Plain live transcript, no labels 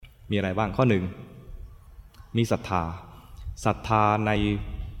มีอะไรบ้างข้อหนึ่งมีศรัทธาใน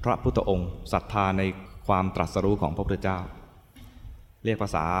พระพุทธองค์ศรัทธาในความตรัสรู้ของพระพุทธเจ้าเรียกภา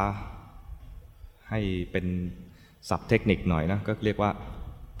ษาให้เป็นศัพท์เทคนิคหน่อยนะก็เรียกว่า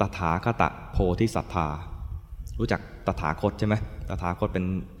ตถาคตโพธิศรัทธารู้จักตถาคตใช่ไหมตถาคตเ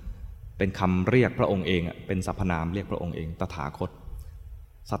ป็นคำเรียกพระองค์เองเป็นสรรพนามเรียกพระองค์เองตถาคต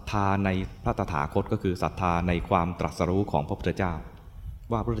ศรัทธาในพระตถาคตก็คือศรัทธาในความตรัสรู้ของพระพุทธเจ้า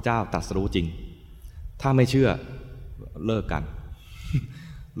ว่าพระพุทธเจ้าตรัสรู้จริงถ้าไม่เชื่อเลิกกัน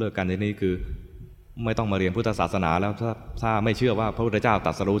เลิกกันในนี้คือไม่ต้องมาเรียนพุทธศาสนาแล้วถ้าไม่เชื่อว่าพระพุทธเจ้าต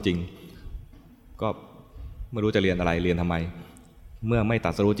รัสรู้จริงก็ไม่รู้จะเรียนอะไรเรียนทำไมเมื่อไม่ต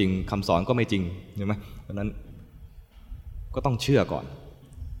รัสรู้จริงคำสอนก็ไม่จริงใช่ไหมเพราะนั้นก็ต้องเชื่อก่อน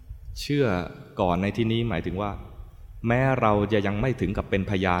เชื่อก่อนในที่นี้หมายถึงว่าแม้เราจะยังไม่ถึงกับเป็น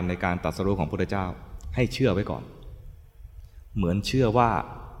พยานในการตรัสรู้ของพระพุทธเจ้าให้เชื่อไว้ก่อนเหมือนเชื่อว่า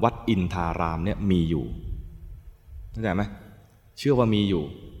วัดอินทารามเนี่ยมีอยู่เข้าใจไหมเชื่อว่ามีอยู่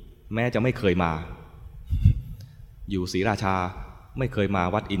แม้จะไม่เคยมาอยู่ศรีราชาไม่เคยมา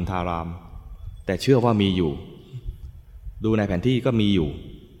วัดอินทารามแต่เชื่อว่ามีอยู่ดูในแผนที่ก็มีอ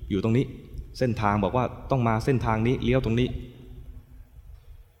ยู่ตรงนี้เส้นทางบอกว่าต้องมาเส้นทางนี้เลี้ยวตรงนี้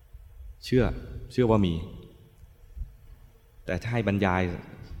เชื่อว่ามีแต่ถ้าให้บรรยาย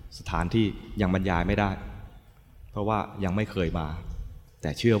สถานที่ยังบรรยายไม่ได้เพราะว่ายังไม่เคยมาแต่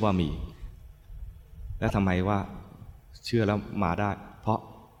เชื่อว่ามีแล้วทำไมว่าเชื่อแล้วมาได้เพราะ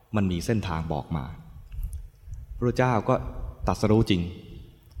มันมีเส้นทางบอกมาพระเจ้าก็ตรัสรู้จริง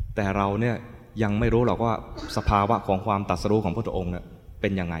แต่เราเนี่ยยังไม่รู้หรอกว่าสภาวะของความตรัสรู้ของพระพุทธองค์เนี่ยเป็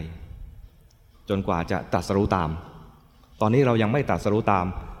นยังไงจนกว่าจะตรัสรู้ตามตอนนี้เรายังไม่ตรัสรู้ตาม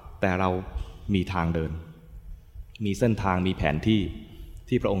แต่เรามีทางเดินมีเส้นทางมีแผน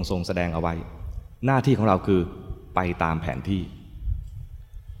ที่พระองค์ทรงแสดงเอาไว้หน้าที่ของเราคือไปตามแผนที่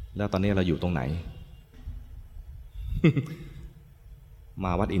แล้วตอนนี้เราอยู่ตรงไหน ม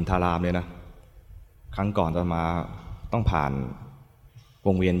าวัดอินทารามเนี่ยนะครั้งก่อนจะมาต้องผ่านว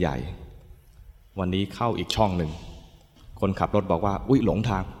งเวียนใหญ่วันนี้เข้าอีกช่องหนึ่งคนขับรถบอกว่าอุ๊ยหลง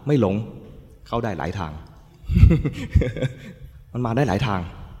ทางไม่หลงเข้าได้หลายทาง มันมาได้หลายทาง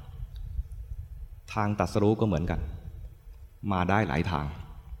ทางตรัสรู้ก็เหมือนกันมาได้หลายทาง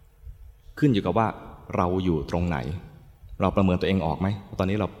ขึ้นอยู่กับว่าเราอยู่ตรงไหนเราประเมินตัวเองออกไหมตอน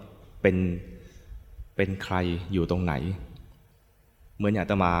นี้เราเป็นใครอยู่ตรงไหนเหมือนอย่างอา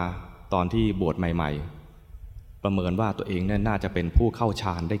ตมาตอนที่บวชใหม่ๆประเมินว่าตัวเองเนี่ยน่าจะเป็นผู้เข้าฌ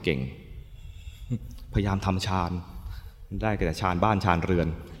านได้เก่งพยายามทำฌานได้แต่ฌานบ้านฌานเรือน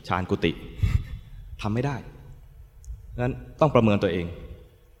ฌานกุฏิทำไม่ได้งั้นต้องประเมินตัวเอง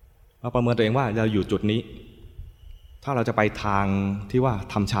เราประเมินตัวเองว่าเราอยู่จุดนี้ถ้าเราจะไปทางที่ว่า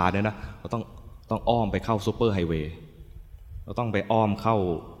ทำฌานเนี่ยนะเราต้องอ้อมไปเข้าซูเปอร์ไฮเวย์เราต้องไปอ้อมเข้า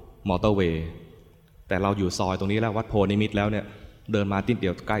มอเตอร์เวย์แต่เราอยู่ซอยตรงนี้แล้ววัดโพนิมิตแล้วเนี่ยเดินมาติดเดี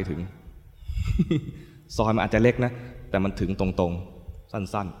ยวใกล้ถึง ซอยมันอาจจะเล็กนะแต่มันถึงตรงๆ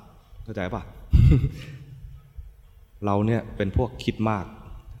สั้นๆเข้าใจป่ะ เราเนี่ยเป็นพวกคิดมาก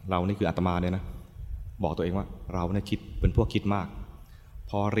เรานี่คืออาตมาเนี่ยนะบอกตัวเองว่าเราเนี่ยคิดเป็นพวกคิดมาก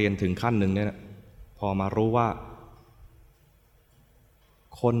พอเรียนถึงขั้นหนึ่งเนี่ยพอมารู้ว่า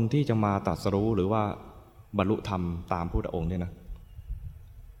คนที่จะมาตรัสรู้หรือว่าบรรลุธรรมตามพระพุทธองค์เนี่ยนะ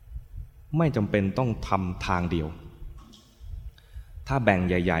ไม่จำเป็นต้องทำทางเดียวถ้าแบ่ง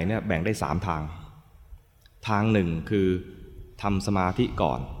ใหญ่ๆเนี่ยแบ่งได้3ทางทางหนึ่งคือทำสมาธิ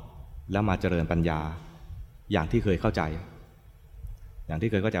ก่อนแล้วมาเจริญปัญญาอย่างที่เคยเข้าใจ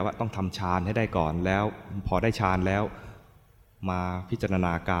ว่าต้องทำฌานให้ได้ก่อนแล้วพอได้ฌานแล้วมาพิจารณ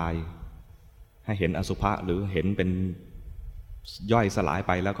ากายให้เห็นอสุภะหรือเห็นเป็นย่อยสลายไ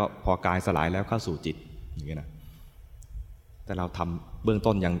ปแล้วก็พอกายสลายแล้วเข้าสู่จิตอย่างนี้นะแต่เราทำเบื้อง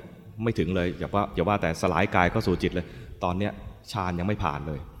ต้นยังไม่ถึงเลยอย่าว่าแต่สลายกายเข้าสู่จิตเลยตอนเนี้ยฌานยังไม่ผ่าน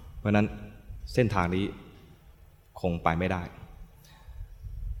เลยเพราะนั้นเส้นทางนี้คงไปไม่ได้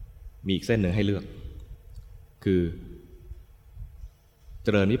มีอีกเส้นหนึ่งให้เลือกคือเจ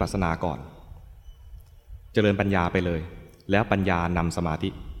ริญวิปัสสนาก่อนเจริญปัญญาไปเลยแล้วปัญญานำสมาธิ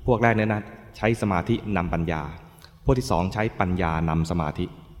พวกแรกเนี่ยนะใช้สมาธินำปัญญาพวกที่สองใช้ปัญญานำสมาธิ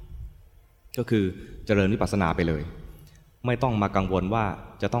ก็คือเจริญวิปัสสนาไปเลยไม่ต้องมากังวลว่า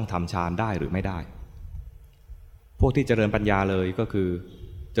จะต้องทำฌานได้หรือไม่ได้พวกที่เจริญปัญญาเลยก็คือ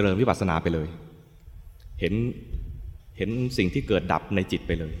เจริญวิปัสสนาไปเลยเห็นสิ่งที่เกิดดับในจิตไ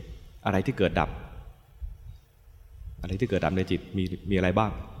ปเลยอะไรที่เกิดดับในจิตมีอะไรบ้า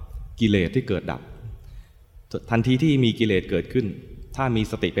งกิเลสที่เกิดดับทันทีที่มีกิเลสเกิดขึ้นถ้ามี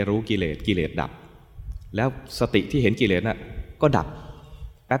สติไปรู้กิเลสดับแล้วสติที่เห็นกิเลสน่ะก็ดับ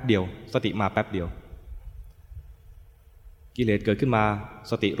แป๊บเดียวสติมาแป๊บเดียว กิเลสเกิดขึ้นมา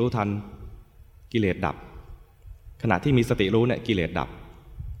สติรู้ทันกิเลสดับขณะที่มีสติรู้เนี่ยกิเลสดับ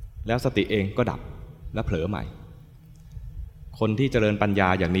แล้วสติเองก็ดับแล้วเผลอใหม่คนที่เจริญปัญญา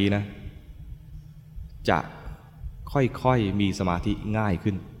อย่างนี้นะจะค่อยๆมีสมาธิง่าย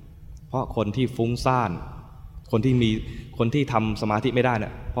ขึ้นเพราะคนที่ฟุ้งซ่านคนที่ทำสมาธิไม่ได้เนี่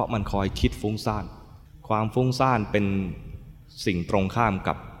ยเพราะมันคอยคิดฟุ้งซ่านความฟุ้งซ่านเป็นสิ่งตรงข้าม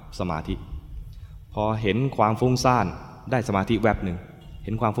กับสมาธิพอเห็นความฟุ้งซ่านได้สมาธิแวบหนึ่งเ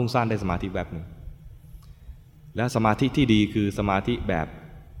ห็นความฟุ้งซ่านได้สมาธิแวบหนึ่งและสมาธิที่ดีคือสมาธิแบบ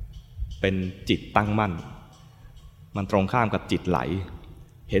เป็นจิตตั้งมั่นมันตรงข้ามกับจิตไหล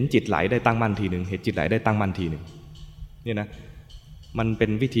เห็นจิตไหลได้ตั้งมั่นทีหนึ่งเห็นจิตไหลได้ตั้งมั่นทีหนึ่งนี่นะมันเป็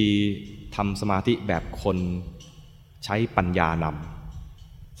นวิธีทำสมาธิแบบคนใช้ปัญญาน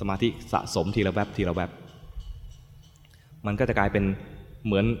ำสมาธิสะสมทีละแวบทีละแวบมันก็จะกลายเป็นเ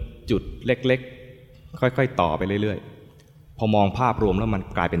หมือนจุดเล็กๆค่อยๆต่อไปเรื่อยๆพอมองภาพรวมแล้วมัน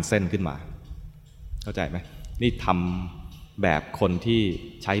กลายเป็นเส้นขึ้นมาเข้าใจไหมนี่ทำแบบคนที่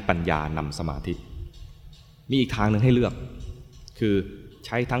ใช้ปัญญานำสมาธิมีอีกทางหนึ่งให้เลือกคือใ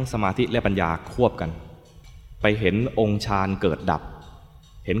ช้ทั้งสมาธิและปัญญาควบกันไปเห็นองค์ฌานเกิดดับ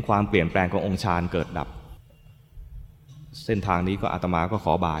เห็นความเปลี่ยนแปลงขององค์ฌานเกิดดับเส้นทางนี้ก็อาตมาก็ข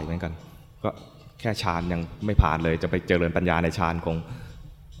อบายเหมือนกันก็แค่ฌานยังไม่ผ่านเลยจะไปเจริญปัญญาในฌาน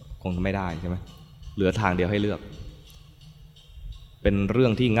คงไม่ได้ใช่ไหมเหลือทางเดียวให้เลือกเป็นเรื่อ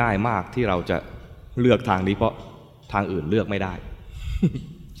งที่ง่ายมากที่เราจะเลือกทางนี้เพราะทางอื่นเลือกไม่ได้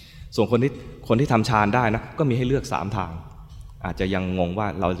ส่วนคนที่ทำฌานได้นะก็มีให้เลือก3ทางอาจจะยังงงว่า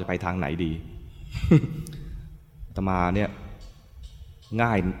เราจะไปทางไหนดี อาตมาเนี่ย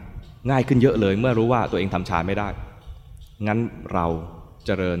ง่ายขึ้นเยอะเลยเมื่อรู้ว่าตัวเองทำฌานไม่ได้งั้นเราเ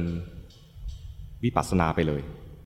จริญวิปัสสนาไปเลย